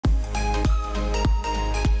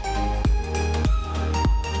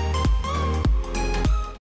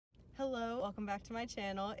back to my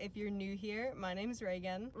channel. If you're new here, my name's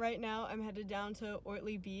Reagan. Right now I'm headed down to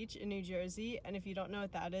Ortley Beach in New Jersey, and if you don't know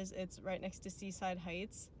what that is, it's right next to Seaside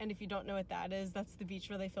Heights. And if you don't know what that is, that's the beach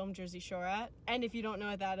where they filmed Jersey Shore at. And if you don't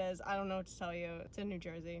know what that is, I don't know what to tell you. It's in New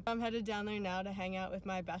Jersey. I'm headed down there now to hang out with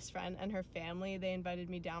my best friend and her family. They invited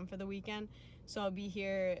me down for the weekend, so I'll be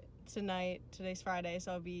here tonight. Today's Friday,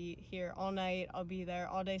 so I'll be here all night. I'll be there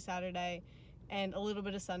all day Saturday and a little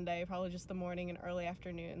bit of Sunday, probably just the morning and early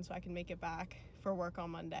afternoon, so I can make it back for work on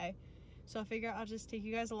Monday. So I figure I'll just take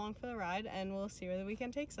you guys along for the ride and we'll see where the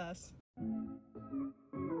weekend takes us.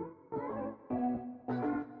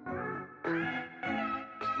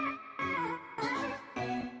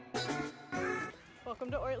 Welcome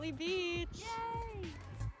to Ortley Beach! Yay!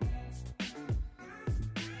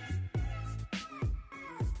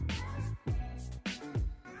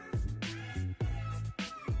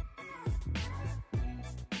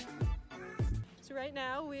 So right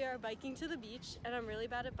now we are biking to the beach, and I'm really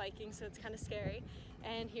bad at biking, so it's kind of scary.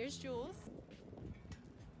 And here's Jules,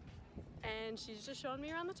 and she's just showing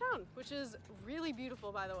me around the town, which is really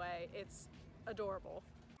beautiful, by the way. It's adorable.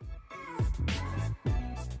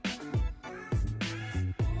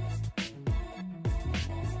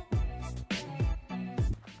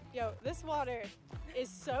 Yo, this water is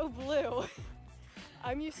so blue.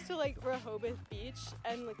 I'm used to like Rehoboth Beach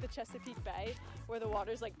and like the Chesapeake Bay where the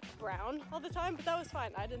water's like brown all the time, but that was fine.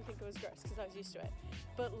 I didn't think it was gross because I was used to it.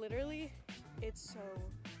 But literally, it's so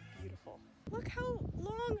beautiful. Look how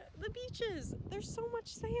long the beach is. There's so much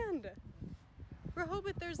sand.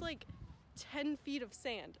 Rehoboth, there's like 10 feet of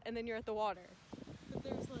sand and then you're at the water. But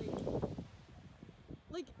there's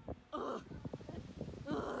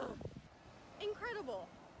incredible.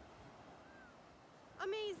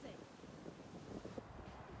 Amazing.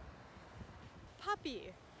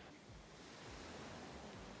 Puppy.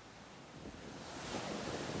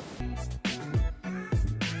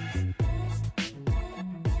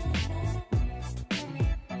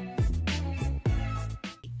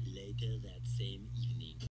 Later that same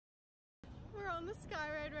evening. We're on the sky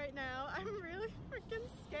ride right now. I'm really freaking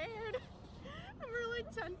scared. And we're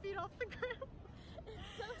like 10 feet off the ground.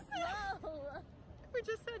 It's so slow. We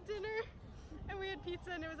just had dinner and we had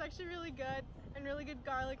pizza and it was actually really good and really good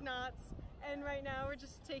garlic knots. And right now we're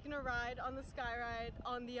just taking a ride on the sky ride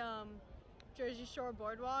on the Jersey Shore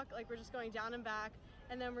boardwalk. Like we're just going down and back,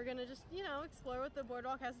 and then we're gonna just, you know, explore what the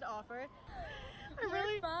boardwalk has to offer. I'm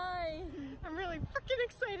really freaking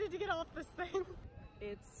excited to get off this thing.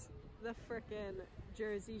 It's the frickin'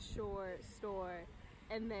 Jersey Shore store,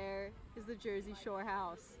 and there is the Jersey Shore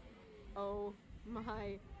house. Oh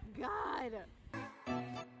my God.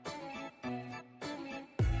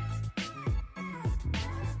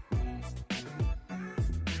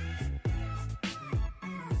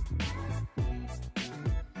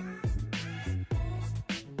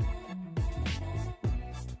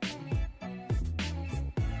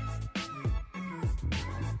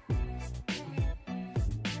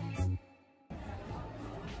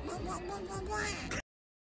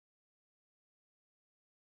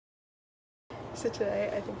 So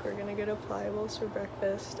today I think we're gonna go to Pliables for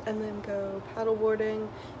breakfast and then go paddleboarding,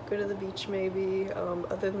 go to the beach maybe.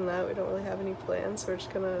 Other than that, we don't really have any plans, so we're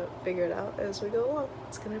just gonna figure it out as we go along.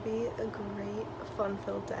 It's gonna be a great,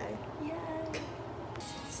 fun-filled day. Yay!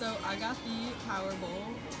 So I got the Power Bowl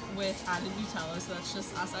with added Nutella, so that's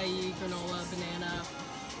just acai, granola, banana,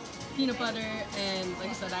 peanut butter, and like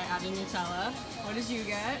I said, I added Nutella. What did you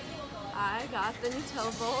get? I got the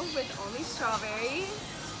Nutella bowl with only strawberries.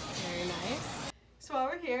 Very nice. So while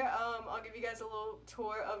we're here, I'll give you guys a little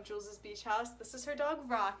tour of Jules's beach house. This is her dog,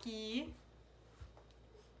 Rocky.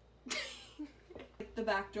 The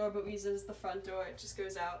back door, but we use it as the front door. It just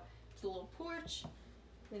goes out to the little porch.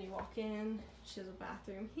 Then you walk in. She has a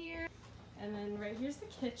bathroom here. And then right here's the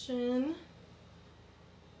kitchen.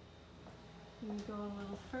 You go a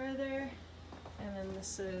little further. And then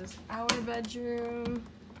this is our bedroom.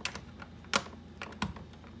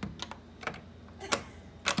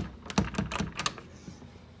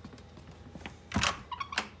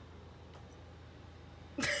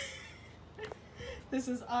 This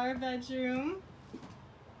is our bedroom.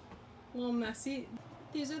 A little messy.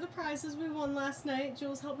 These are the prizes we won last night.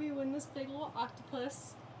 Jules helped me win this big little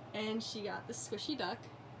octopus, and she got this squishy duck.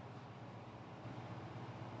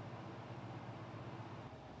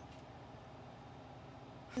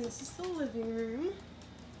 And this is the living room.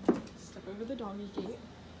 Step over the doggy gate.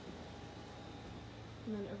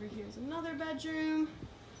 And then over here is another bedroom.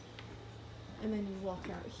 And then you walk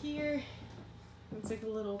out here. It's like a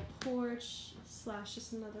little porch slash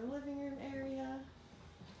just another living room area.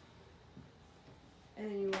 And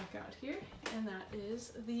then you walk out here, and that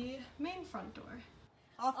is the main front door.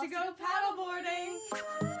 Off to go paddleboarding!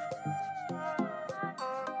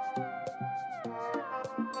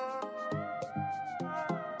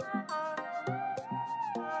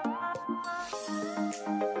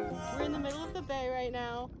 We're in the middle of the bay right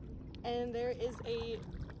now, and there is a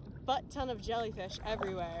butt ton of jellyfish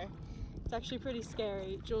everywhere. It's actually pretty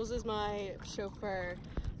scary. Jules is my chauffeur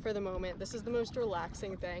for the moment. This is the most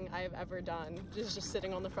relaxing thing I have ever done, just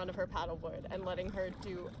sitting on the front of her paddleboard and letting her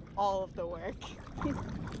do all of the work.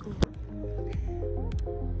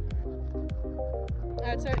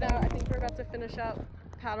 Alright, so right now I think we're about to finish up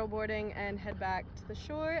paddleboarding and head back to the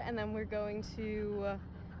shore, and then we're going to,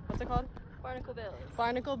 what's it called? Barnacle Bills.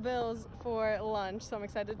 Barnacle Bills for lunch, so I'm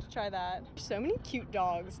excited to try that. So many cute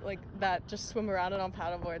dogs like that just swim around and on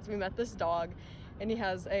paddleboards. We met this dog and he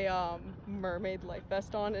has a mermaid life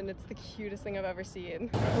vest on, and it's the cutest thing I've ever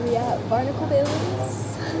seen. We at Barnacle Bills.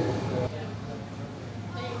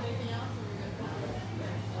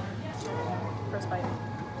 First bite.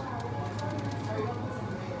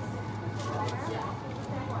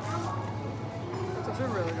 It's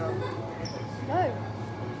actually really good. Good.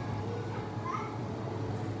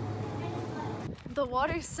 The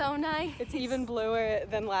water's so nice. It's even bluer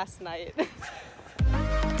than last night.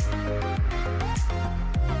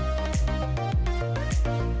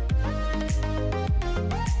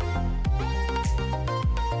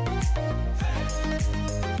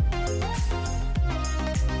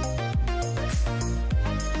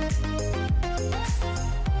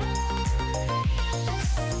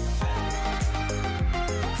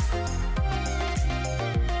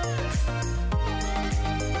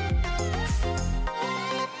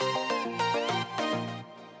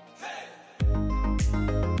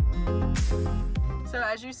 So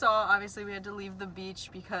as you saw, obviously we had to leave the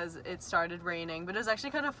beach because it started raining, but it was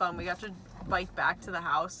actually kind of fun. We got to bike back to the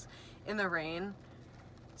house in the rain,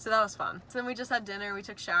 so that was fun. So then we just had dinner, we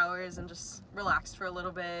took showers and just relaxed for a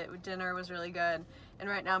little bit. Dinner was really good, and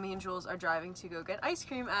right now me and Jules are driving to go get ice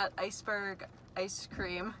cream at Iceberg Ice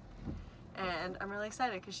Cream, and I'm really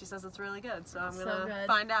excited because she says it's really good, so I'm gonna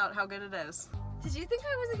find out how good it is. Did you think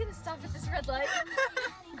I wasn't gonna stop at this red light?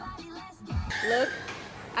 Look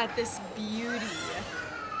at this beauty.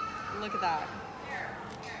 Look at that.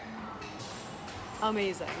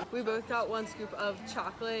 Amazing. We both got 1 scoop of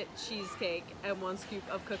chocolate cheesecake and 1 scoop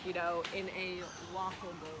of cookie dough in a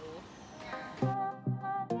waffle bowl.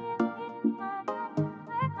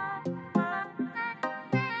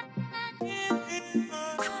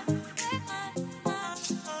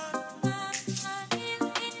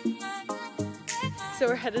 So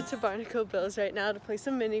we're headed to Barnacle Bills right now to play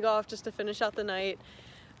some mini golf just to finish out the night.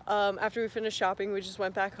 After we finished shopping, we just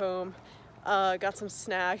went back home, got some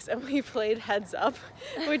snacks, and we played heads up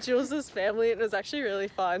with Jules' family. It was actually really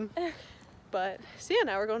fun. But so yeah,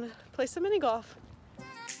 now we're going to play some mini golf.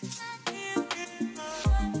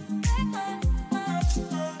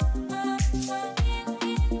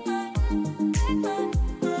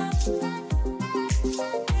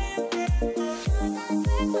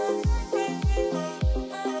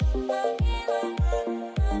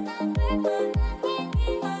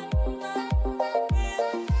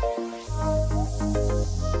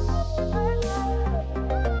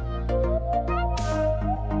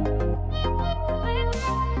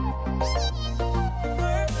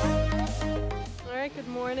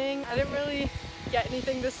 I didn't really get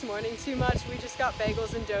anything this morning too much. We just got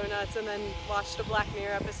bagels and donuts and then watched a Black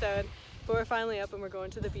Mirror episode. But we're finally up and we're going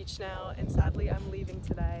to the beach now, and sadly I'm leaving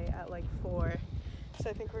today at like 4. So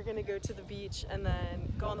I think we're gonna go to the beach and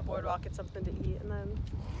then go on the boardwalk, get something to eat, and then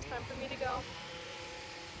it's time for me to go.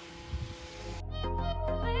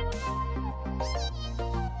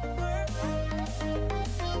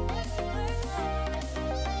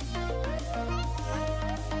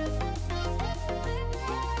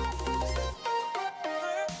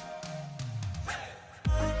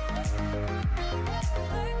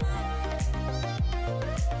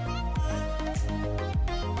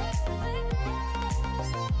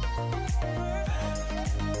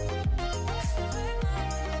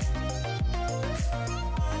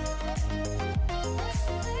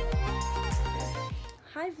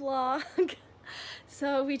 Hi vlog.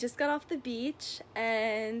 So we just got off the beach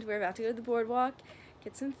and we're about to go to the boardwalk,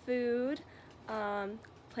 get some food,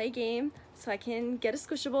 play a game so I can get a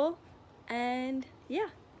Squishable, and yeah,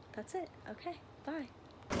 that's it. Okay, bye.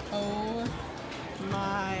 Oh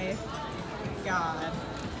my god.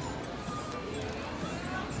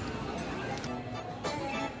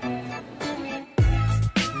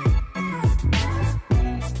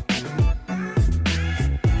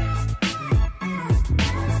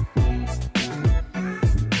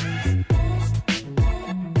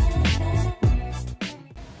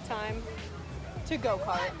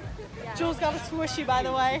 go-kart. Jules got a swooshy, by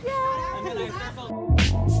the way.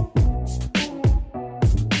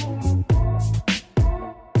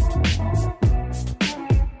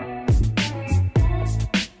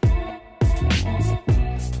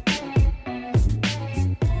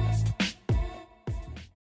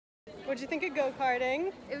 What'd you think of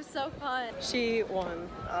go-karting? It was so fun. She won,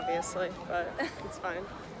 obviously, but it's fine.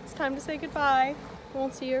 It's time to say goodbye.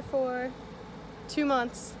 Won't see her for 2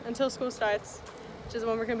 months until school starts, which is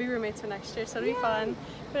when we're gonna be roommates for next year, so it'll be fun.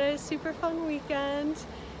 But it's a super fun weekend,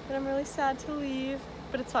 and I'm really sad to leave,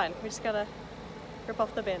 but it's fine. We just gotta rip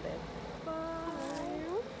off the band-aid. Bye.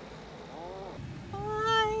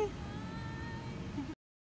 Bye.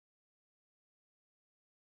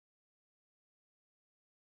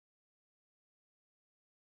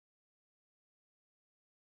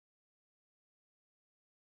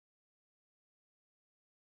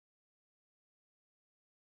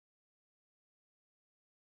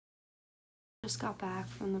 Just got back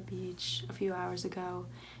from the beach a few hours ago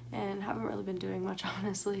and haven't really been doing much,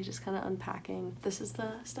 honestly, just kind of unpacking. This is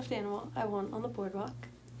the stuffed animal I won on the boardwalk.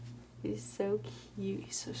 He's so cute,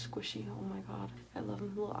 he's so squishy, oh my god. I love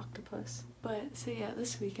him, little octopus. But so yeah,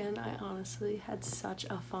 this weekend I honestly had such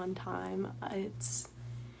a fun time. It's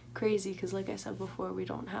crazy because like I said before, we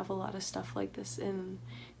don't have a lot of stuff like this in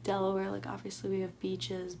Delaware. Like obviously we have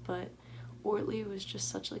beaches, but Ortley was just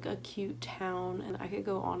such like a cute town, and I could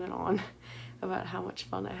go on and on about how much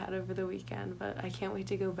fun I had over the weekend, but I can't wait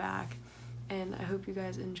to go back, and I hope you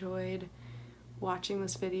guys enjoyed watching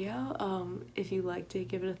this video. If you liked it,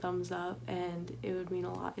 give it a thumbs up, and it would mean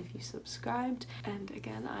a lot if you subscribed. And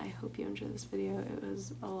again, I hope you enjoyed this video. It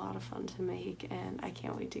was a lot of fun to make, and I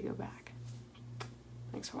can't wait to go back.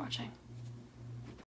 Thanks for watching.